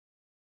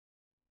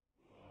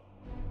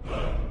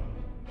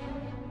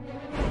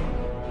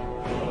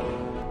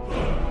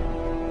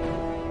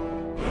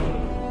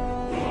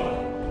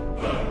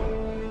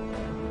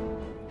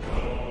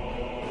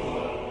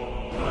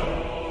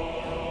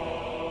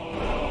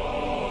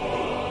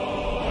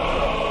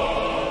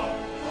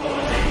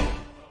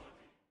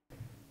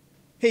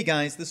Hey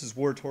guys, this is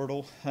War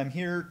Turtle. I'm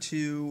here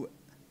to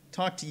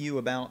talk to you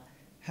about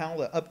how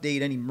to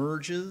update any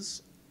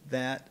merges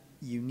that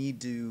you need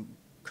to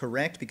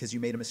correct because you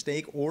made a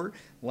mistake, or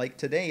like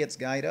today, it's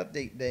guide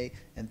update day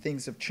and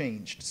things have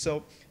changed.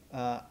 So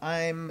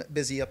I'm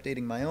busy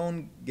updating my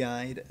own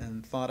guide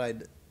and thought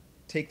I'd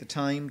take the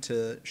time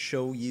to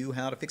show you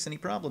how to fix any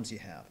problems you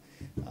have.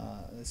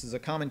 This is a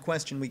common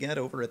question we get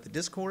over at the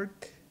Discord,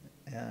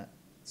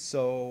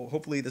 so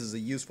hopefully this is a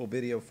useful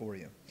video for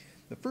you.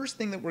 The first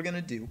thing that we're going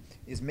to do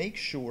is make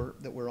sure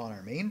that we're on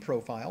our main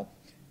profile,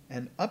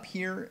 and up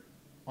here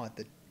at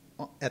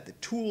the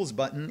Tools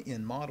button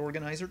in Mod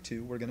Organizer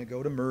 2, we're going to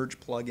go to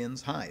Merge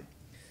Plugins Hide.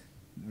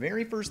 The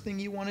very first thing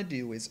you want to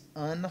do is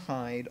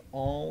unhide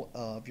all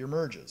of your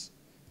merges.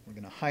 We're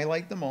going to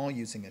highlight them all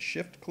using a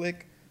shift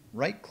click,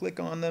 right click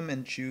on them,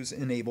 and choose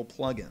Enable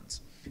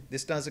Plugins.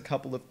 This does a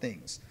couple of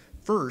things.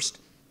 First,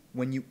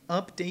 when you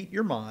update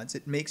your mods,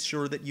 it makes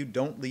sure that you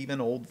don't leave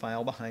an old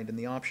file behind in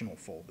the optional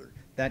folder.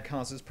 That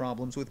causes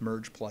problems with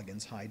Merge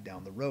Plugins Hide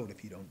down the road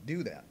if you don't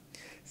do that.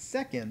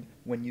 Second,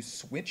 when you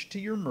switch to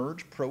your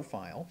merge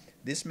profile,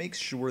 this makes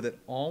sure that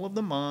all of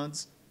the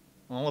mods,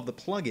 all of the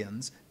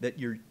plugins that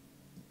you're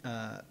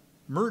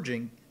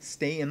merging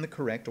stay in the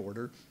correct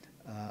order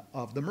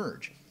of the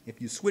merge. If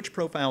you switch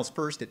profiles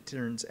first, it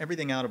turns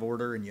everything out of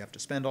order and you have to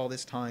spend all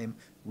this time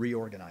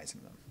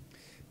reorganizing them.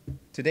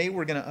 Today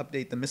we're going to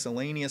update the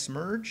miscellaneous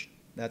merge.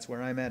 That's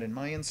where I'm at in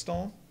my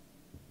install.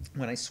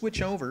 When I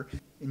switch over,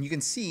 and you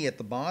can see at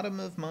the bottom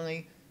of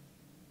my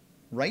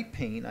right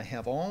pane, I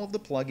have all of the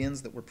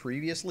plugins that were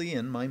previously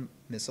in my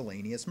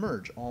miscellaneous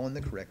merge, all in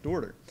the correct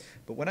order.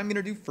 But what I'm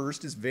going to do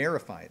first is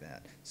verify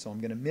that. So I'm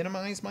going to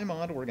minimize my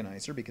mod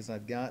organizer because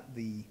I've got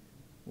the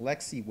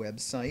Lexy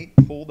website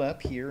pulled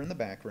up here in the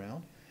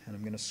background, and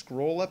I'm going to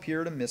scroll up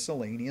here to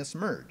miscellaneous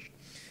merge.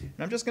 And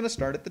I'm just going to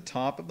start at the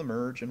top of the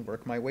merge and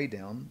work my way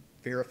down,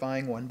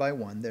 verifying one by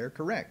one they're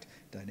correct.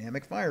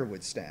 Dynamic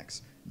firewood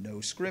stacks, no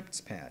scripts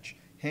patch,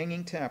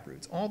 hanging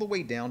taproots, all the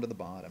way down to the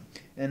bottom.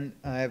 And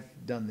I've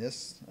done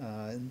this,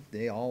 and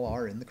they all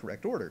are in the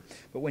correct order.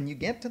 But when you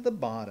get to the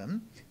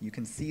bottom, you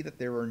can see that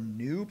there are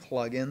new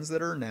plugins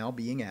that are now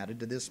being added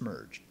to this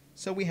merge.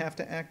 So we have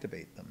to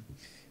activate them.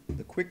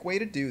 The quick way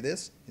to do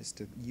this is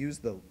to use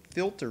the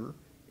filter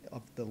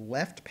of the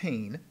left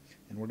pane,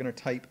 and we're going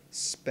to type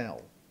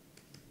spell.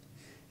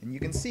 And you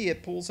can see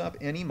it pulls up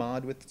any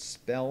mod with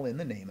spell in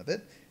the name of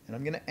it, and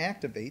I'm going to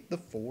activate the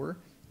 4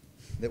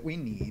 that we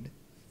need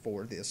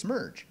for this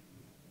merge.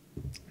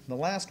 The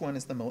last one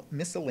is the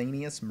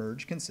miscellaneous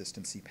merge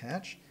consistency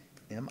patch,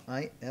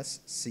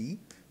 MISC.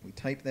 We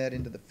type that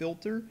into the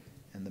filter,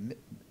 and the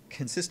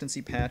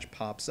consistency patch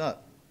pops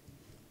up.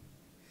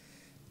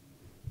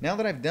 Now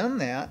that I've done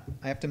that,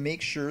 I have to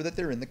make sure that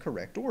they're in the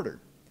correct order.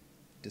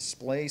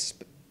 Display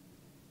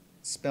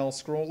spell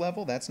scroll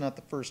level, that's not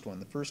the first one.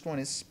 The first one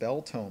is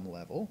spell tome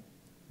level.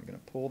 We're going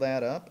to pull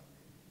that up.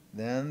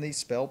 Then the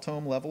spell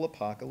tome level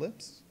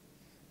apocalypse.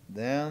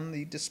 Then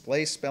the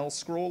display spell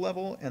scroll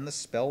level and the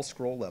spell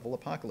scroll level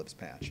apocalypse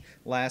patch.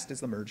 Last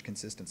is the merge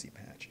consistency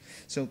patch.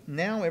 So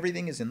now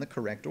everything is in the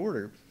correct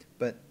order,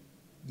 but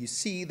you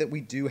see that we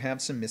do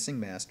have some missing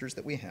masters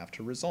that we have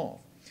to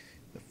resolve.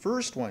 The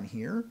first one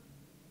here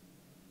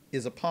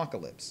is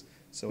apocalypse.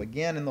 So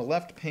again, in the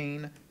left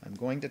pane, I'm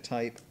going to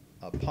type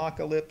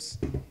apocalypse.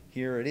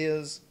 Here it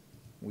is.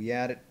 We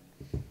add it.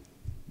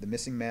 The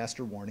missing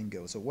master warning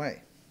goes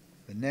away.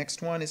 The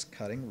next one is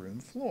cutting room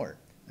floor.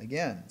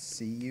 Again,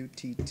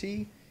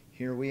 CUTT.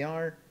 Here we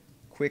are.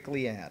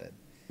 Quickly added.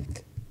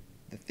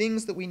 The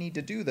things that we need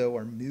to do, though,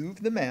 are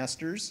move the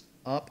masters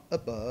up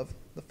above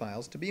the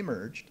files to be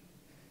merged.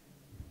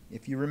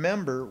 If you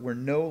remember, we're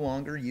no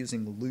longer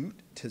using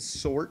loot to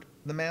sort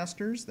the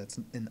masters. That's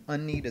an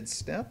unneeded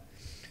step.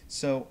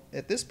 So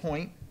at this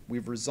point,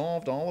 we've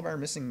resolved all of our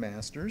missing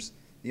masters.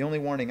 The only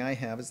warning I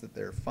have is that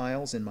there are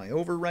files in my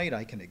overwrite.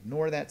 I can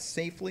ignore that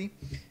safely.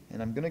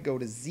 And I'm going to go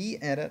to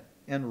Z-edit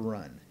and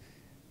run.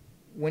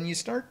 When you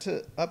start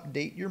to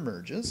update your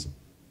merges,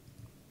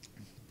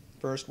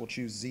 first we'll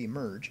choose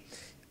Z-merge.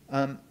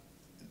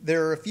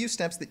 There are a few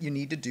steps that you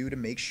need to do to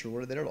make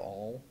sure that it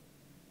all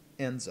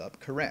ends up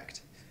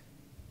correct.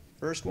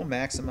 First, we'll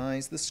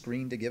maximize the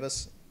screen to give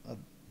us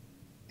an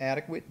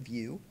adequate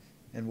view,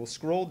 and we'll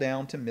scroll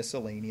down to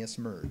miscellaneous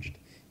merged.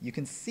 You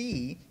can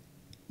see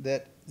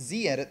that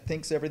Z-edit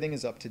thinks everything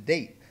is up to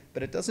date,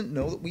 but it doesn't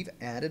know that we've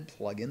added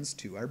plugins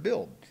to our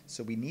build.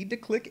 So we need to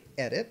click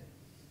edit.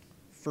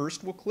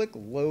 First, we'll click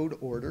load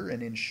order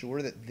and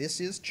ensure that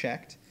this is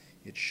checked.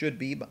 It should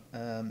be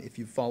if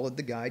you followed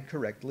the guide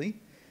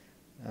correctly.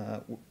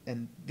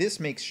 And this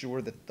makes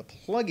sure that the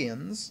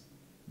plugins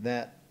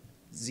that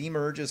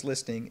ZMerge is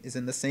listing is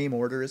in the same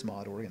order as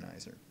Mod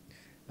Organizer.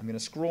 I'm going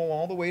to scroll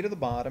all the way to the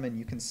bottom, and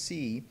you can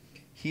see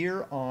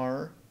here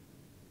are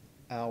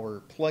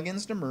our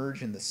plugins to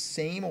merge in the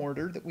same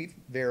order that we've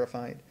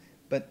verified,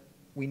 but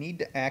we need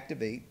to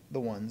activate the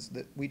ones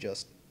that we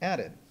just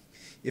added.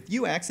 If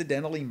you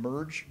accidentally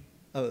merge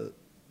a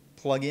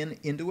plugin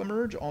into a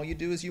merge, all you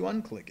do is you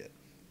unclick it,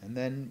 and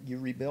then you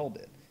rebuild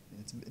it.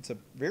 It's a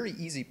very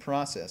easy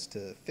process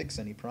to fix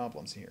any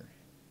problems here.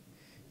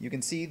 You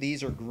can see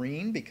these are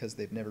green because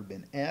they've never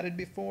been added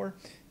before.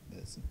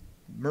 This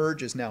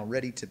merge is now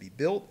ready to be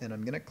built, and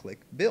I'm going to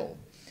click Build.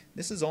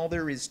 This is all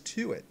there is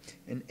to it.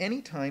 And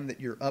any time that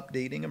you're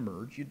updating a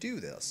merge, you do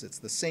this. It's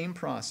the same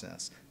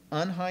process.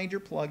 Unhide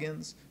your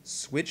plugins,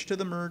 switch to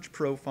the merge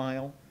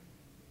profile,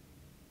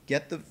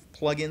 get the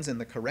plugins in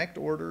the correct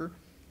order,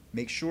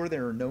 make sure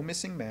there are no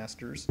missing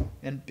masters,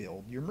 and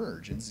build your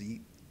merge in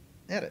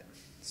Z-Edit.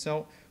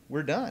 So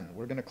we're done.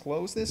 We're going to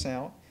close this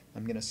out.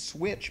 I'm going to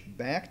switch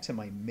back to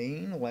my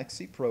main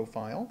Lexy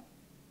profile.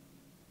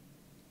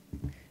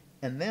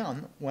 And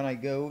then when I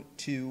go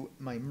to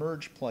my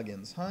merge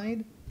plugins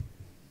hide,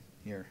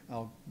 here,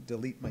 I'll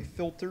delete my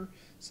filter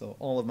so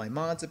all of my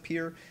mods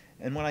appear.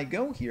 And when I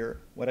go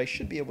here, what I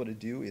should be able to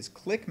do is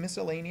click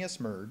miscellaneous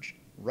merge,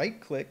 right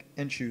click,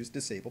 and choose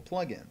disable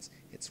plugins.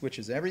 It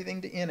switches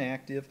everything to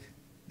inactive.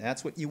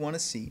 That's what you want to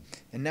see.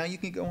 And now you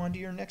can go on to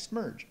your next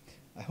merge.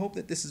 I hope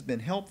that this has been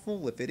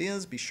helpful. If it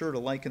is, be sure to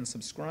like and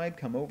subscribe.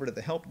 Come over to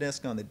the help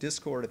desk on the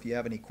Discord if you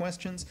have any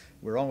questions.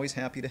 We're always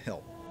happy to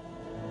help.